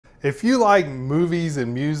If you like movies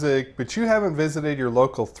and music, but you haven't visited your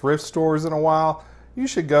local thrift stores in a while, you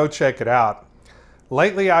should go check it out.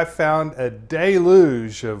 Lately, I've found a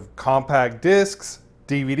deluge of compact discs,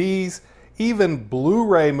 DVDs, even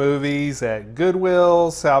Blu-ray movies at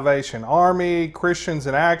Goodwill, Salvation Army, Christians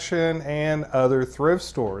in Action, and other thrift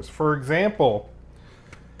stores. For example,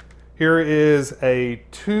 here is a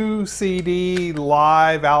 2 CD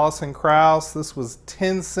live Alison Krauss. This was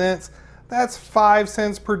 10 cents. That's 5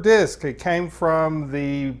 cents per disc. It came from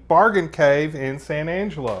the Bargain Cave in San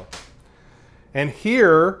Angelo. And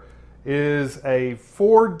here is a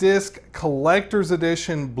 4-disc collector's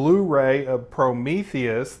edition Blu-ray of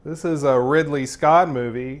Prometheus. This is a Ridley Scott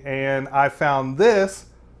movie, and I found this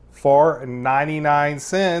for 99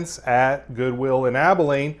 cents at Goodwill in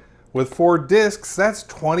Abilene. With 4 discs, that's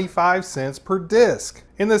 25 cents per disc.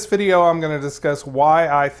 In this video, I'm going to discuss why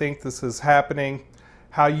I think this is happening,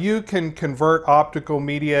 how you can convert optical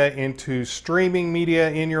media into streaming media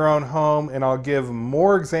in your own home, and I'll give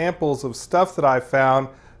more examples of stuff that I found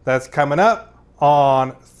that's coming up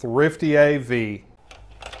on ThriftyAV.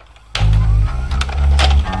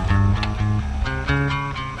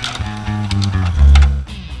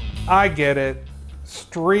 I get it.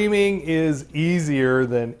 Streaming is easier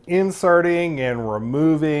than inserting and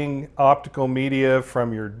removing optical media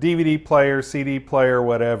from your DVD player, CD player,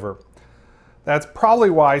 whatever. That's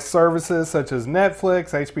probably why services such as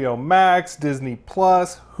Netflix, HBO Max, Disney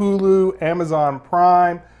Plus, Hulu, Amazon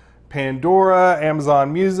Prime, Pandora,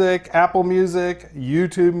 Amazon Music, Apple Music,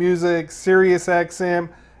 YouTube Music, SiriusXM,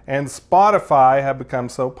 and Spotify have become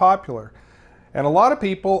so popular. And a lot of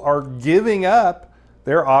people are giving up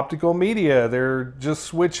their optical media. They're just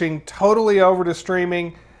switching totally over to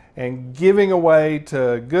streaming and giving away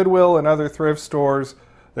to Goodwill and other thrift stores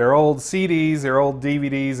their old CDs, their old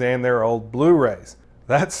DVDs, and their old Blu-rays.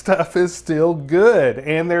 That stuff is still good,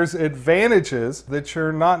 and there's advantages that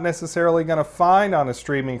you're not necessarily going to find on a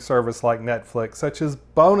streaming service like Netflix, such as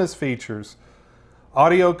bonus features,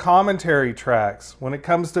 audio commentary tracks. When it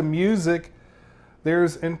comes to music,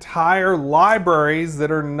 there's entire libraries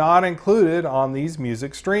that are not included on these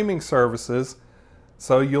music streaming services,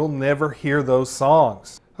 so you'll never hear those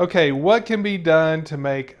songs. Okay, what can be done to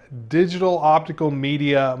make digital optical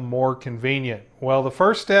media more convenient? Well, the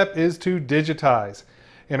first step is to digitize.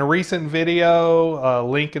 In a recent video,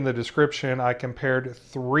 link in the description, I compared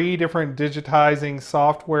 3 different digitizing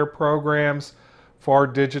software programs for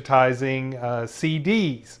digitizing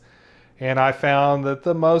CDs. And I found that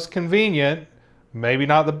the most convenient, maybe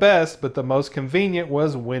not the best, but the most convenient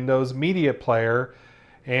was Windows Media Player.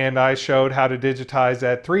 And I showed how to digitize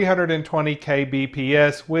at 320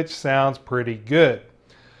 kbps, which sounds pretty good.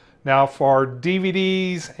 Now for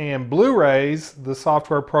DVDs and Blu-rays, the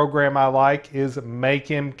software program I like is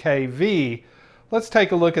MakeMKV. Let's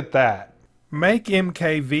take a look at that.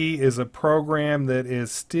 MakeMKV is a program that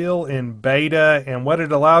is still in beta, and what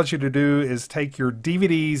it allows you to do is take your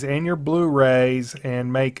DVDs and your Blu-rays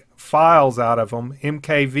and make files out of them,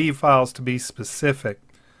 MKV files to be specific.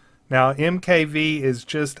 Now MKV is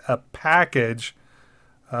just a package.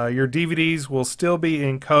 Your DVDs will still be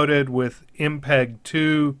encoded with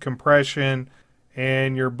MPEG-2 compression,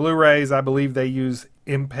 and your Blu-rays, I believe they use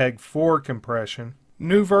MPEG-4 compression.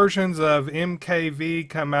 New versions of MKV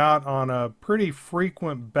come out on a pretty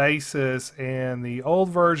frequent basis, and the old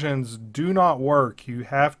versions do not work. You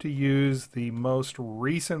have to use the most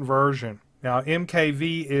recent version. Now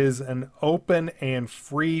MKV is an open and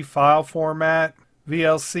free file format.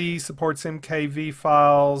 VLC supports MKV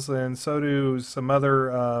files, and so do some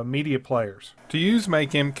other media players. To use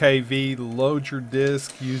MakeMKV, load your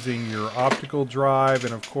disc using your optical drive,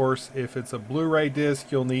 and of course if it's a Blu-ray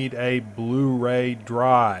disc you'll need a Blu-ray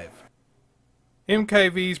drive.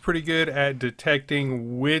 MKV is pretty good at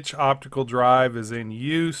detecting which optical drive is in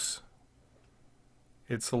use.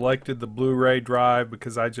 It selected the Blu-ray drive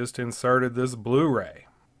because I just inserted this Blu-ray.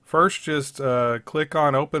 First, just click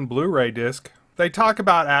on Open Blu-ray Disc. They talk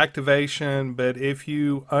about activation, but if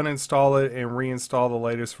you uninstall it and reinstall the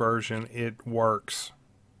latest version, it works.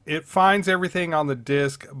 It finds everything on the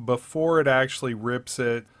disc before it actually rips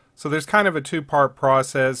it, so there's kind of a 2-part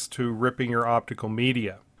process to ripping your optical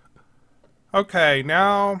media. Okay,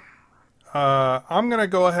 now I'm going to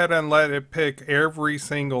go ahead and let it pick every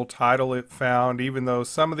single title it found, even though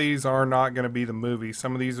some of these are not going to be the movie.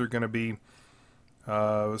 Some of these are going to be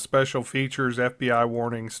special features, FBI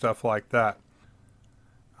warnings, stuff like that.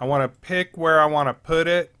 I want to pick where I want to put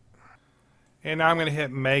it, and now I'm going to hit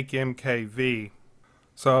MakeMKV.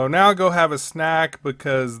 So now go have a snack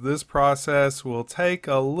because this process will take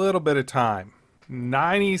a little bit of time.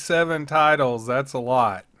 97 titles, that's a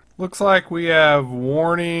lot. Looks like we have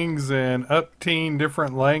warnings in upteen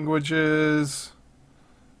different languages.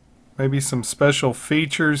 Maybe some special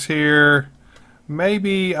features here.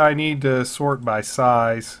 Maybe I need to sort by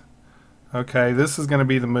size. Okay, this is going to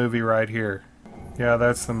be the movie right here. Yeah,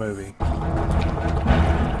 that's the movie.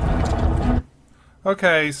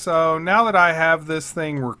 Okay, so now that I have this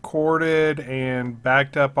thing recorded and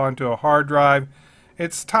backed up onto a hard drive,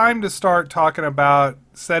 it's time to start talking about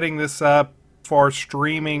setting this up for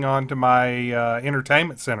streaming onto my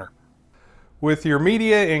entertainment center. With your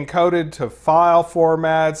media encoded to file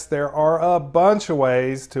formats, there are a bunch of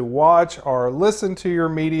ways to watch or listen to your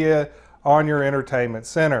media on your entertainment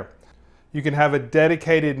center. You can have a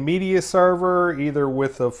dedicated media server, either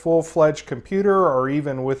with a full-fledged computer or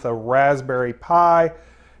even with a Raspberry Pi.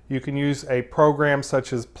 You can use a program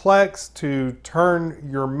such as Plex to turn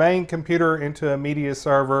your main computer into a media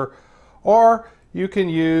server, or you can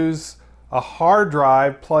use a hard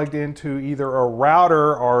drive plugged into either a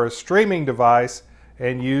router or a streaming device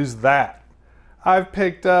and use that. I've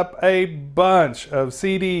picked up a bunch of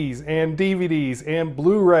CDs and DVDs and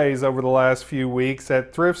Blu-rays over the last few weeks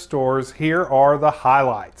at thrift stores. Here are the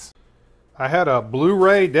highlights. I had a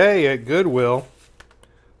Blu-ray day at Goodwill.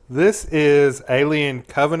 This is Alien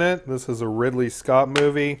Covenant. This is a Ridley Scott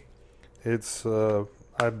movie. It's,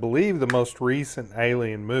 I believe, the most recent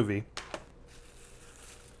Alien movie.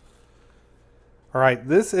 All right,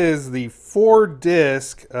 this is the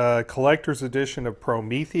 4-disc collector's edition of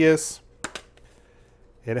Prometheus.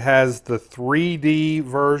 It has the 3D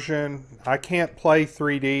version. I can't play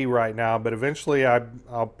 3D right now, but eventually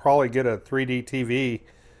I'll probably get a 3D TV,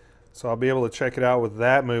 so I'll be able to check it out with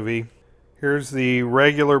that movie. Here's the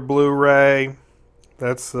regular Blu-ray.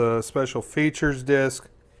 That's the special features disc.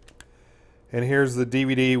 And here's the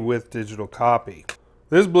DVD with digital copy.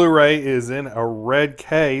 This Blu-ray is in a red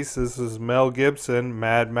case. This is Mel Gibson,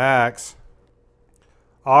 Mad Max.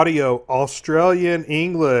 Audio, Australian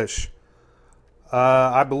English.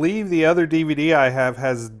 I believe the other DVD I have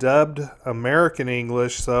has dubbed American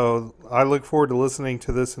English, so I look forward to listening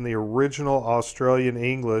to this in the original Australian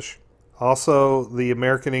English. Also, the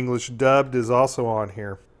American English dubbed is also on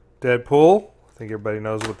here. Deadpool, I think everybody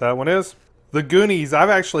knows what that one is. The Goonies, I've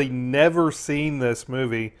actually never seen this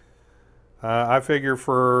movie. I figure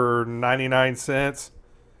for 99 cents,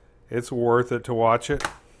 it's worth it to watch it.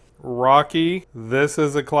 Rocky, this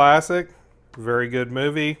is a classic. Very good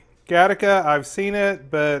movie. Gattaca, I've seen it,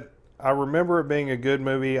 but I remember it being a good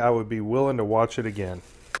movie. I would be willing to watch it again.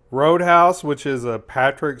 Roadhouse, which is a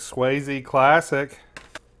Patrick Swayze classic.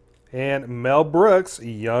 And Mel Brooks'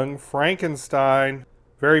 Young Frankenstein.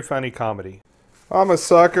 Very funny comedy. I'm a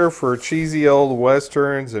sucker for cheesy old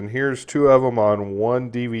westerns, and here's two of them on one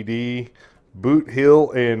DVD. Boot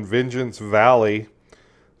Hill and Vengeance Valley.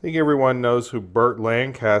 I think everyone knows who Burt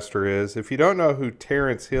Lancaster is. If you don't know who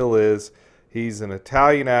Terence Hill is, he's an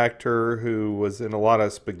Italian actor who was in a lot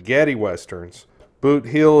of spaghetti westerns. Boot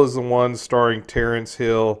Hill is the one starring Terence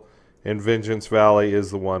Hill, and Vengeance Valley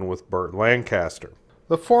is the one with Burt Lancaster.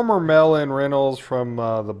 The former mail-in rentals from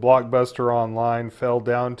the Blockbuster Online fell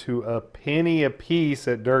down to a penny a piece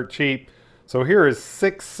at dirt cheap. So here is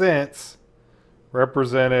 6 cents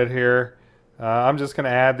represented here. I'm just going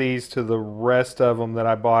to add these to the rest of them that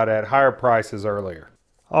I bought at higher prices earlier.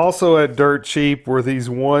 Also at dirt cheap were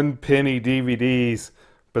these 1 penny DVDs,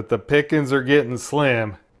 but the pickings are getting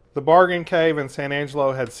slim. The Bargain Cave in San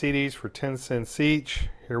Angelo had CDs for 10 cents each.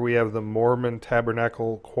 Here we have the Mormon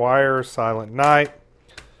Tabernacle Choir, Silent Night.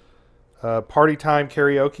 Party Time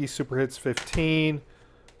Karaoke, Super Hits 15.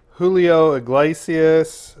 Julio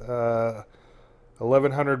Iglesias,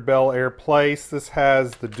 1100 Bel Air Place. This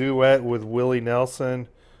has the duet with Willie Nelson,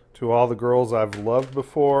 To All the Girls I've Loved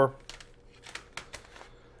Before.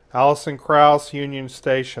 Alison Krauss, Union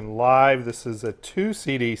Station Live. This is a 2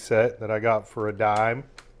 CD set that I got for a dime.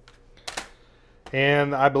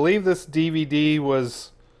 And I believe this DVD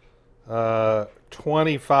was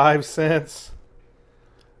 25 cents.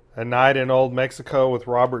 A Night in Old Mexico with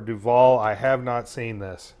Robert Duvall. I have not seen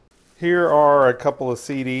this. Here are a couple of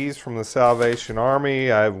CDs from the Salvation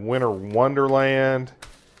Army. I have Winter Wonderland,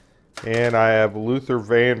 and I have Luther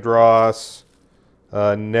Vandross,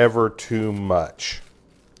 Never Too Much.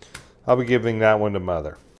 I'll be giving that one to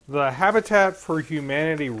Mother. The Habitat for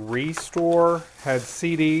Humanity Restore had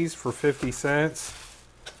CDs for 50 cents.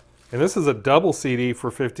 And this is a double CD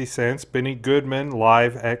for 50 cents. Benny Goodman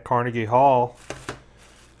live at Carnegie Hall.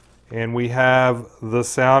 And we have The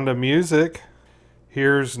Sound of Music.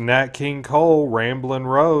 Here's Nat King Cole, Ramblin'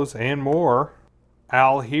 Rose, and more.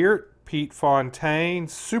 Al Hirt, Pete Fontaine,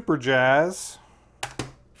 Super Jazz.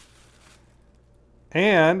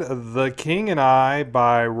 and The King and I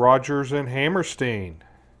by Rodgers and Hammerstein.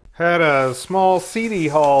 Had a small CD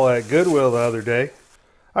haul at Goodwill the other day.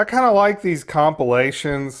 I kind of like these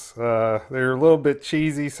compilations. They're a little bit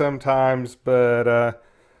cheesy sometimes, but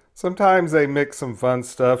sometimes they mix some fun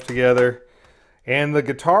stuff together. And the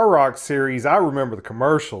Guitar Rock series, I remember the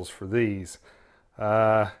commercials for these.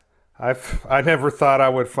 I never thought I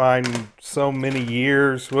would find so many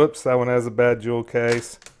years. Whoops, that one has a bad jewel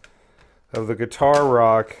case. Of the Guitar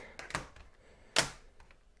Rock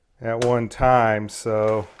at one time,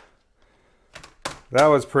 so that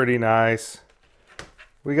was pretty nice.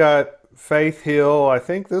 We got Faith Hill. I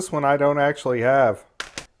think this one I don't actually have.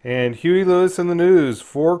 And Huey Lewis and the News,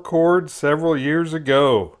 4 chords several years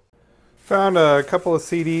ago. Found a couple of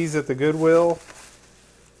CDs at the Goodwill.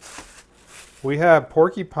 We have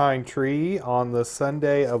Porcupine Tree on the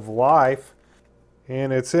Sunday of Life.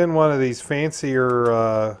 And it's in one of these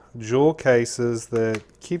fancier jewel cases that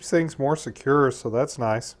keeps things more secure, so that's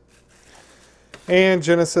nice. And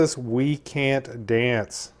Genesis We Can't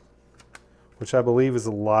Dance, which I believe is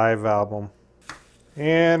a live album.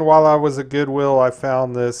 And while I was at Goodwill, I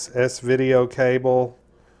found this S-Video cable.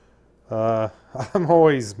 I'm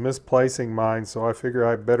always misplacing mine, so I figure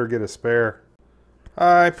I better get a spare.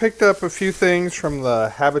 I picked up a few things from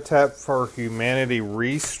the Habitat for Humanity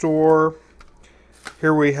Restore.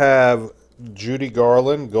 Here we have Judy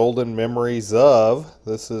Garland, Golden Memories Of.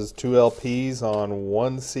 This is 2 LPs on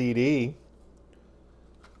 1 CD.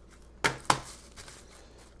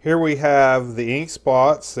 Here we have the Ink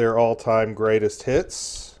Spots, their all-time greatest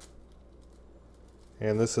hits.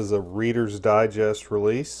 And this is a Reader's Digest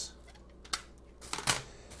release.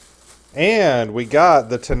 And we got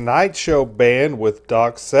the Tonight Show Band with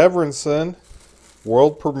Doc Severinsen.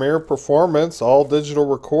 World premiere performance, all digital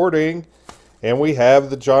recording. And we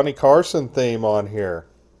have the Johnny Carson theme on here.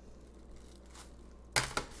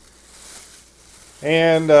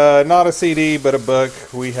 And not a CD, but a book.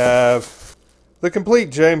 We have the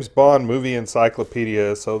complete James Bond movie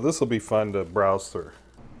encyclopedia, so this will be fun to browse through.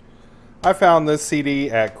 I found this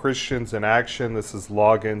CD at Christians in Action. This is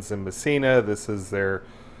Loggins and Messina. This is their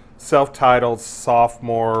self-titled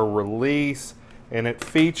sophomore release, and it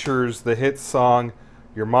features the hit song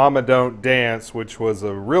Your Mama Don't Dance, which was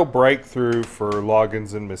a real breakthrough for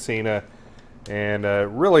Loggins and Messina and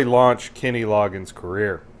really launched Kenny Loggins'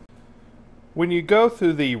 career. When you go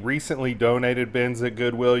through the recently donated bins at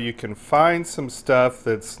Goodwill, you can find some stuff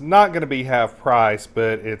that's not going to be half price,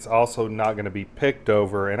 but it's also not going to be picked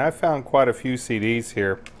over, and I found quite a few CDs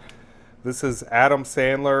here. This is Adam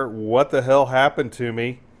Sandler, What the Hell Happened to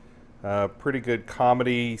Me? Pretty good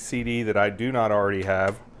comedy CD that I do not already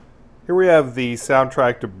have. Here we have the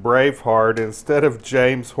soundtrack to Braveheart. Instead of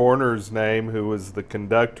James Horner's name, who was the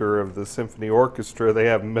conductor of the symphony orchestra, they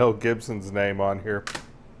have Mel Gibson's name on here.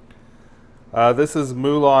 This is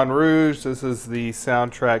Moulin Rouge. This is the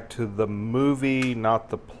soundtrack to the movie, not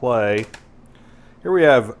the play. Here we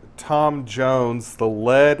have Tom Jones, The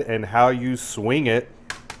Lead and How You Swing It.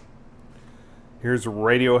 Here's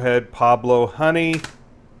Radiohead, Pablo Honey.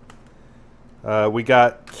 We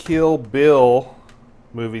got Kill Bill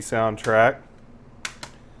movie soundtrack.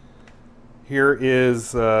 Here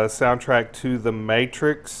is soundtrack to The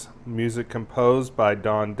Matrix, music composed by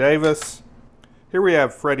Don Davis. Here we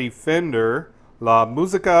have Freddie Fender, La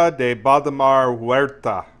Música de Valdemar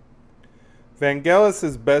Huerta. Vangelis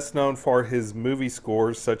is best known for his movie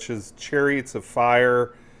scores such as Chariots of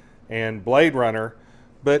Fire and Blade Runner,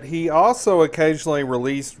 but he also occasionally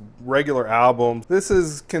released regular albums. This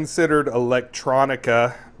is considered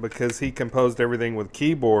electronica because he composed everything with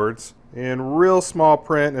keyboards. In real small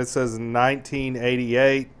print it says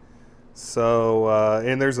 1988. So,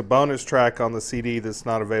 and there's a bonus track on the CD that's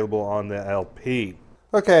not available on the LP.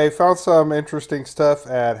 Okay, found some interesting stuff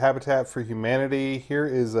at Habitat for Humanity. Here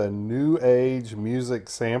is a New Age music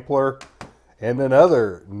sampler and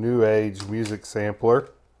another New Age music sampler.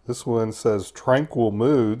 This one says Tranquil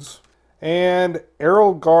Moods. And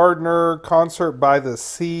Errol Gardner, Concert by the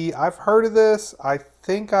Sea. I've heard of this. I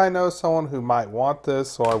think I know someone who might want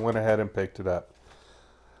this, so I went ahead and picked it up.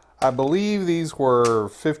 I believe these were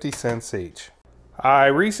 50 cents each. I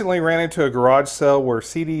recently ran into a garage sale where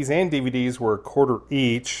CDs and DVDs were $1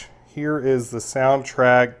 each. Here is the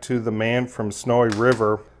soundtrack to The Man from Snowy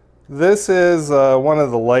River. This is one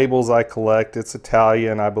of the labels I collect. It's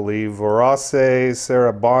Italian, I believe. Vorace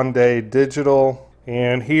Sarabande Digital.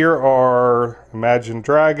 And here are Imagine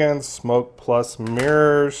Dragons, Smoke Plus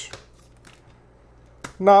Mirrors.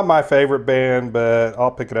 Not my favorite band, but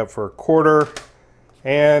I'll pick it up for $1.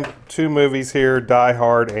 And 2 movies here, Die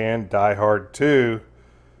Hard and Die Hard 2,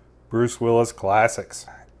 Bruce Willis classics.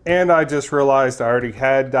 And I just realized I already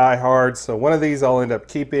had Die Hard, so one of these I'll end up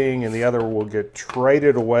keeping and the other will get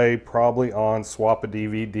traded away, probably on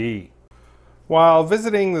Swap-A-DVD. While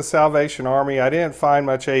visiting the Salvation Army, I didn't find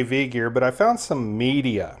much AV gear, but I found some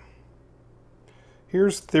media.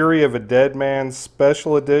 Here's Theory of a Dead Man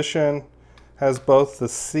Special Edition. Has both the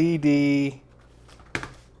CD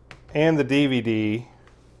and the DVD.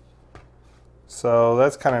 So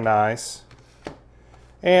that's kind of nice.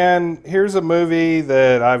 And here's a movie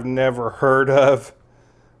that I've never heard of,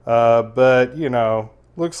 but you know,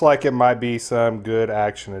 looks like it might be some good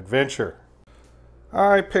action adventure.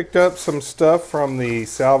 I picked up some stuff from the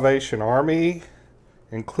Salvation Army,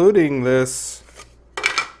 including this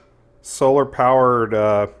solar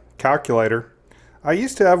powered calculator. I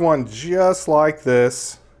used to have one just like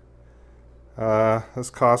this.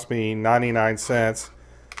 This cost me 99 cents.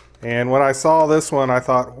 And when I saw this one, I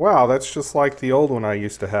thought, wow, that's just like the old one I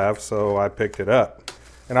used to have, so I picked it up.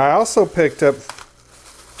 And I also picked up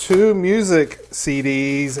 2 music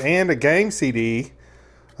CDs and a game CD.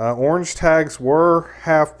 Orange tags were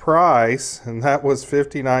half price, and that was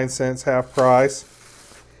 59 cents half price.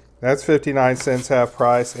 That's 59 cents half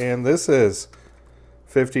price, and this is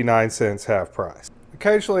 59 cents half price.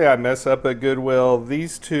 Occasionally I mess up at Goodwill.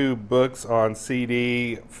 These 2 books on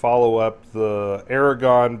CD follow up the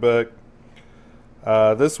Aragon book.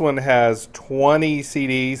 This one has 20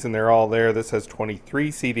 CDs and they're all there. This has 23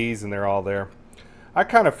 CDs and they're all there. I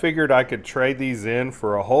kind of figured I could trade these in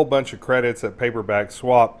for a whole bunch of credits at Paperback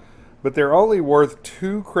Swap, but they're only worth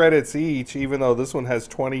 2 credits each, even though this one has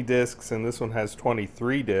 20 discs and this one has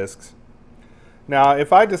 23 discs. Now,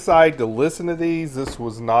 if I decide to listen to these, this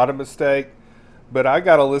was not a mistake. But I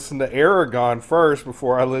gotta listen to Aragon first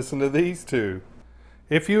before I listen to these 2.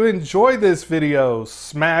 If you enjoyed this video,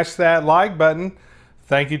 smash that like button.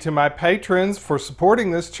 Thank you to my patrons for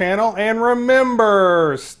supporting this channel. And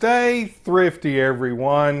remember, stay thrifty,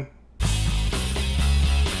 everyone.